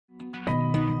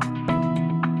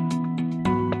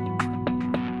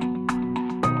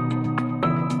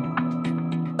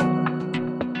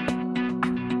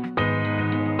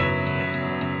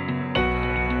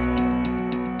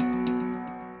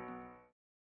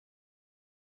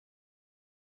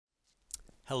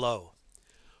Hello,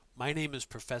 my name is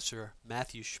Professor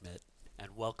Matthew Schmidt,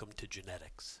 and welcome to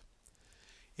Genetics.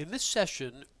 In this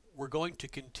session, we're going to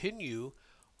continue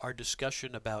our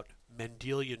discussion about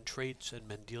Mendelian traits and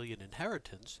Mendelian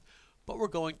inheritance, but we're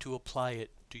going to apply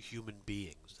it to human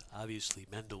beings. Obviously,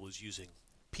 Mendel was using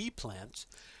pea plants,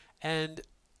 and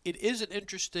it is an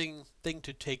interesting thing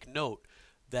to take note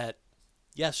that,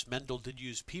 yes, Mendel did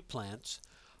use pea plants.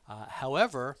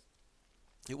 However,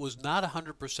 it was not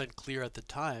 100% clear at the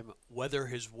time whether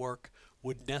his work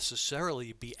would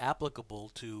necessarily be applicable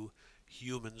to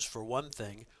humans for one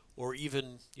thing, or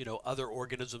even, other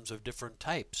organisms of different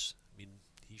types. I mean,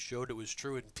 he showed it was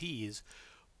true in peas,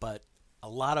 but a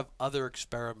lot of other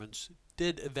experiments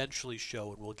did eventually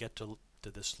show, and we'll get to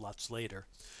this lots later,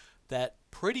 that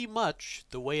pretty much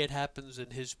the way it happens in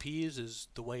his peas is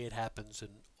the way it happens in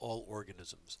all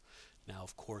organisms. Now,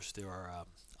 of course, there are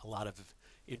a lot of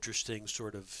interesting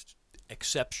sort of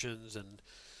exceptions, and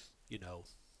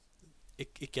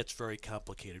it gets very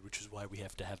complicated, which is why we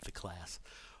have to have the class.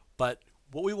 But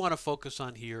what we want to focus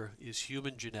on here is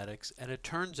human genetics, and it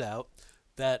turns out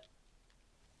that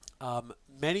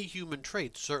many human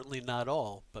traits, certainly not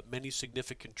all, but many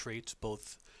significant traits,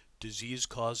 both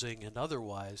disease-causing and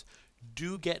otherwise,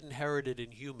 do get inherited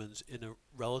in humans in a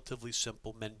relatively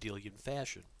simple Mendelian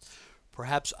fashion.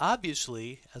 Perhaps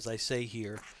obviously, as I say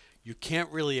here, you can't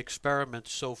really experiment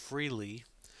so freely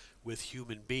with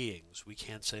human beings. We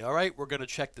can't say, all right, we're going to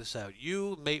check this out.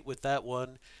 You mate with that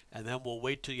one, and then we'll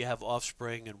wait till you have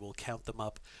offspring and we'll count them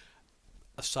up.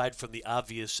 Aside from the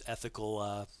obvious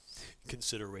ethical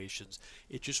considerations,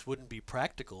 it just wouldn't be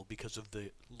practical because of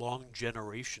the long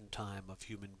generation time of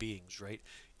human beings, right?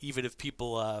 Even if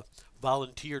people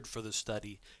volunteered for the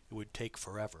study, it would take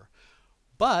forever.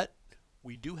 But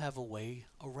we do have a way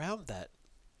around that,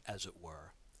 as it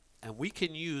were. And we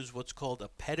can use what's called a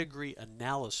pedigree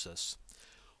analysis.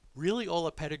 Really, all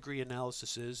a pedigree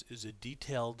analysis is a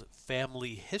detailed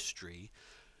family history.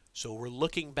 So we're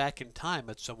looking back in time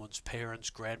at someone's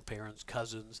parents, grandparents,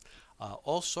 cousins,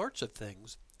 all sorts of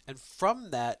things. And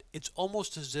from that, it's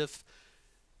almost as if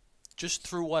just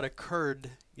through what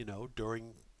occurred,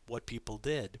 during what people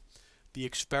did, the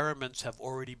experiments have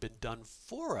already been done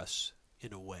for us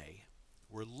in a way.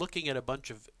 We're looking at a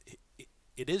bunch of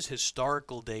it is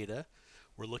historical data.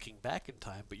 We're looking back in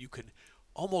time, but you can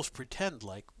almost pretend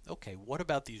like, okay, what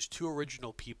about these two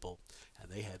original people?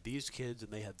 And they had these kids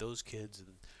and they had those kids.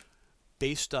 And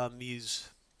based on these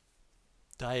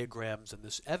diagrams and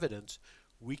this evidence,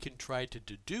 we can try to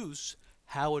deduce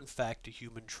how, in fact, a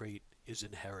human trait is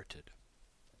inherited.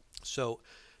 So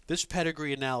this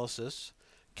pedigree analysis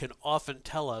can often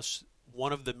tell us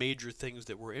one of the major things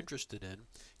that we're interested in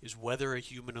is whether a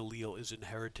human allele is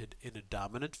inherited in a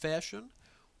dominant fashion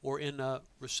or in a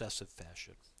recessive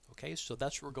fashion. Okay, so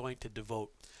that's what we're going to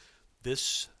devote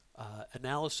this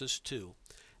analysis to.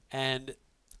 And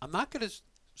I'm not going to,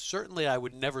 certainly I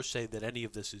would never say that any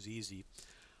of this is easy.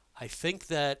 I think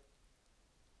that,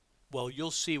 well,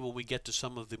 you'll see when we get to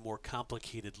some of the more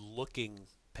complicated looking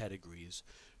pedigrees,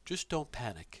 just don't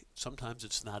panic. Sometimes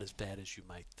it's not as bad as you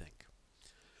might think.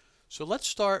 So let's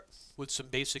start with some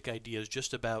basic ideas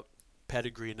just about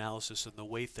pedigree analysis and the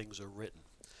way things are written.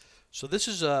 So this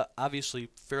is a obviously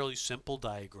fairly simple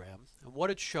diagram, and what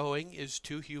it's showing is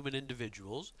two human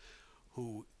individuals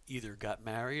who either got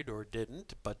married or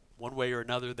didn't, but one way or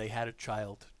another they had a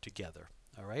child together.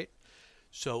 All right?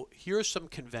 So here are some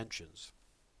conventions.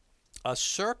 A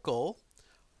circle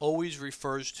always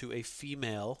refers to a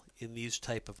female in these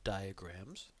type of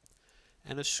diagrams,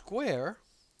 and a square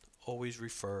always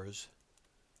refers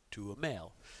to a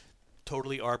male.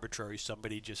 Totally arbitrary,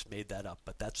 somebody just made that up,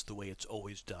 but that's the way it's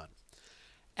always done.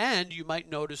 And you might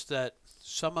notice that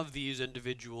some of these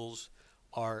individuals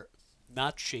are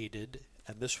not shaded,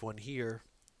 and this one here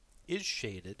is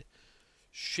shaded.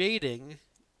 Shading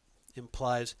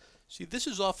implies, see, this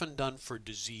is often done for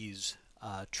disease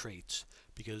traits,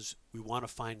 because we want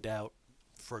to find out,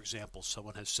 for example,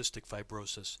 someone has cystic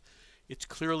fibrosis. It's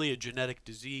clearly a genetic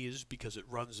disease because it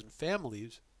runs in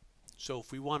families. So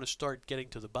if we want to start getting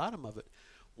to the bottom of it,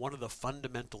 one of the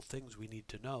fundamental things we need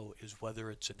to know is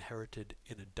whether it's inherited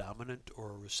in a dominant or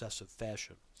a recessive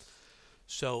fashion.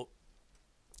 So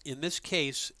in this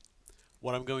case,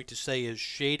 what I'm going to say is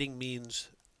shading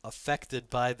means affected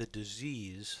by the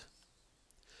disease.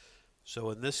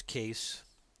 So in this case,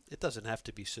 it doesn't have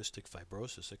to be cystic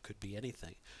fibrosis. It could be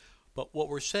anything. But what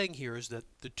we're saying here is that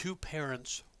the two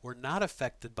parents were not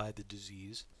affected by the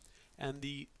disease, and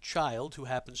the child, who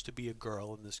happens to be a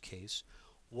girl in this case,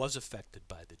 was affected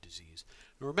by the disease.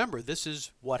 Now remember, this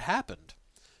is what happened.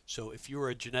 So if you were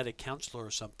a genetic counselor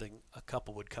or something, a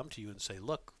couple would come to you and say,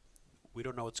 look, We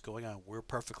don't know what's going on. We're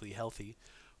perfectly healthy,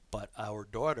 but our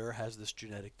daughter has this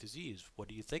genetic disease. What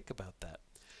do you think about that?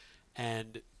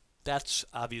 And that's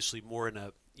obviously more in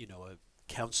a, a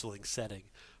counseling setting.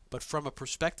 But from a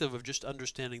perspective of just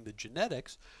understanding the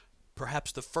genetics,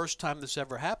 perhaps the first time this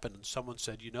ever happened and someone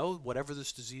said, whatever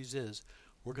this disease is,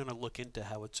 we're going to look into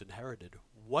how it's inherited.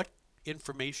 What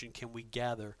information can we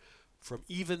gather from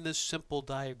even this simple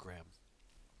diagram?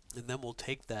 And then we'll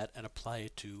take that and apply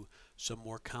it to some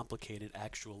more complicated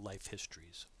actual life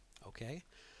histories. Okay?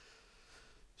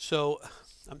 So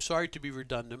I'm sorry to be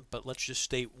redundant, but let's just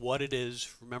state what it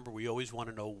is. Remember, we always want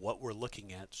to know what we're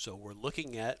looking at. So we're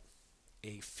looking at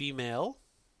a female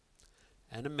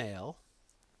and a male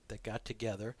that got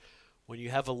together. When you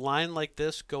have a line like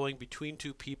this going between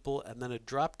two people and then a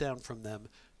drop down from them,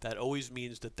 that always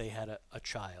means that they had a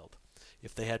child.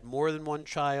 If they had more than one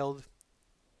child,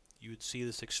 you would see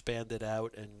this expanded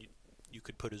out, and you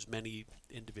could put as many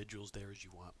individuals there as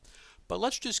you want. But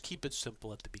let's just keep it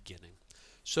simple at the beginning.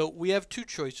 So we have two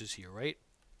choices here, right?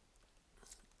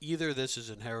 Either this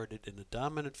is inherited in a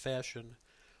dominant fashion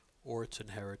or it's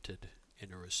inherited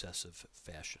in a recessive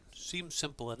fashion. Seems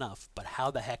simple enough, but how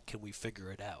the heck can we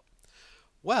figure it out?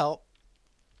 Well,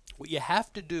 what you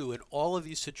have to do in all of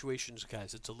these situations,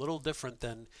 guys, it's a little different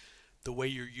than the way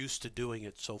you're used to doing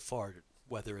it so far,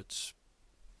 whether it's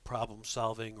problem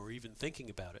solving or even thinking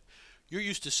about it. You're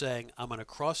used to saying, I'm going to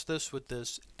cross this with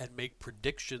this and make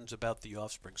predictions about the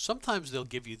offspring. Sometimes they'll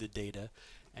give you the data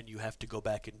and you have to go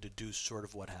back and deduce sort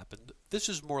of what happened. This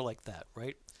is more like that,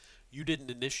 right? You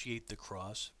didn't initiate the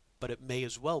cross, but it may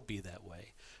as well be that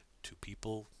way. Two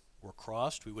people were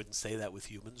crossed. We wouldn't say that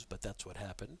with humans, but that's what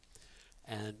happened.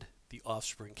 And the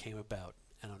offspring came about.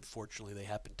 And unfortunately, they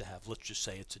happen to have, let's just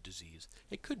say it's a disease.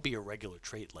 It could be a regular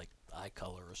trait like eye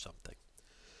color or something.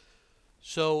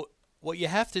 So what you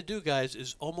have to do, guys,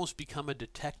 is almost become a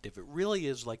detective. It really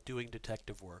is like doing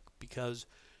detective work, because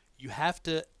you have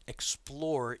to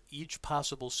explore each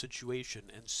possible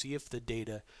situation and see if the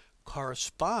data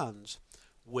corresponds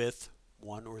with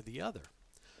one or the other.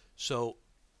 So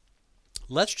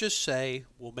let's just say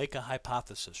we'll make a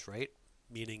hypothesis, right?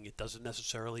 Meaning it doesn't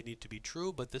necessarily need to be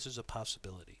true, but this is a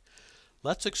possibility.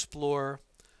 Let's explore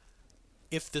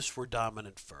if this were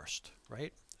dominant first,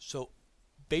 right? So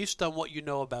based on what you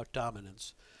know about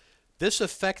dominance, this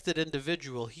affected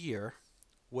individual here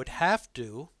would have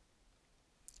to,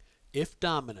 if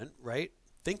dominant, right,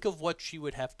 think of what she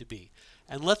would have to be.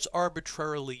 And let's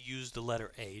arbitrarily use the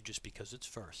letter A just because it's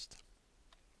first.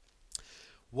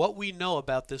 What we know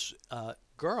about this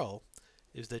girl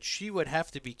is that she would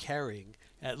have to be carrying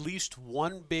at least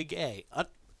one big A.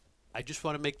 I just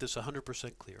want to make this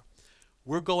 100% clear.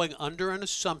 We're going under an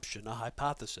assumption, a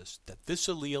hypothesis, that this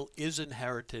allele is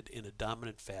inherited in a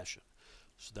dominant fashion.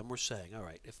 So then we're saying, all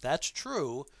right, if that's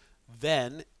true,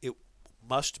 then it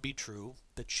must be true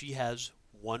that she has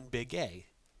one big A,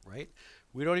 right?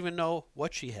 We don't even know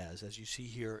what she has, as you see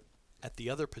here at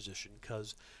the other position,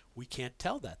 because we can't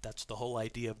tell that. That's the whole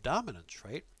idea of dominance,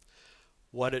 right?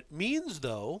 What it means,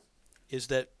 though, is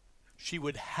that she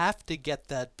would have to get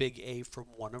that big A from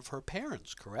one of her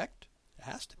parents, correct? It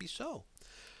has to be so.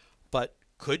 But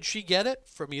could she get it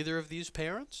from either of these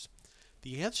parents?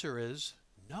 The answer is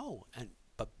no,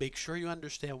 but make sure you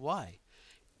understand why.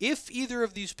 If either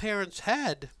of these parents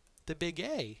had the big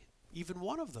A, even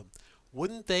one of them,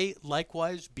 wouldn't they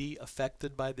likewise be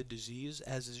affected by the disease,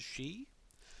 as is she?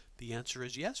 The answer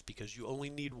is yes, because you only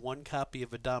need one copy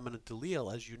of a dominant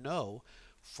allele, as you know,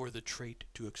 for the trait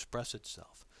to express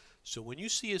itself. So when you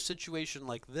see a situation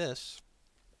like this,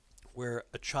 where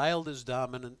a child is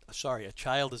a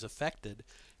child is affected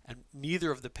and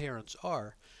neither of the parents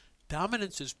are,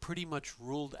 dominance is pretty much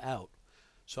ruled out.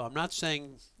 So I'm not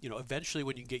saying, eventually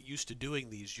when you get used to doing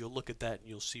these, you'll look at that and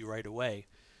you'll see right away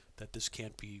that this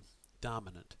can't be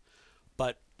dominant.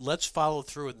 But let's follow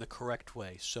through in the correct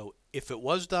way. So if it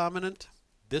was dominant,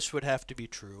 this would have to be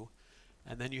true.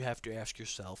 And then you have to ask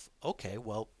yourself, okay,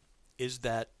 well, is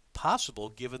that possible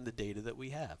given the data that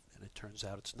we have? And it turns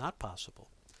out it's not possible.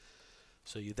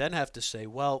 So you then have to say,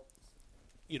 well,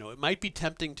 it might be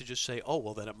tempting to just say, oh,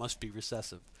 well, then it must be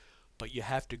recessive. But you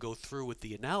have to go through with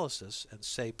the analysis and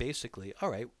say basically,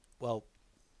 all right, well,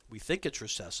 we think it's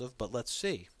recessive, but let's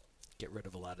see. Get rid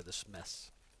of a lot of this mess.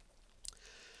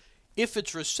 If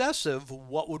it's recessive,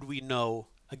 what would we know?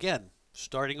 Again,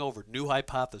 starting over, new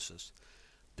hypothesis.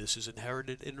 This is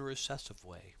inherited in a recessive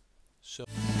way. So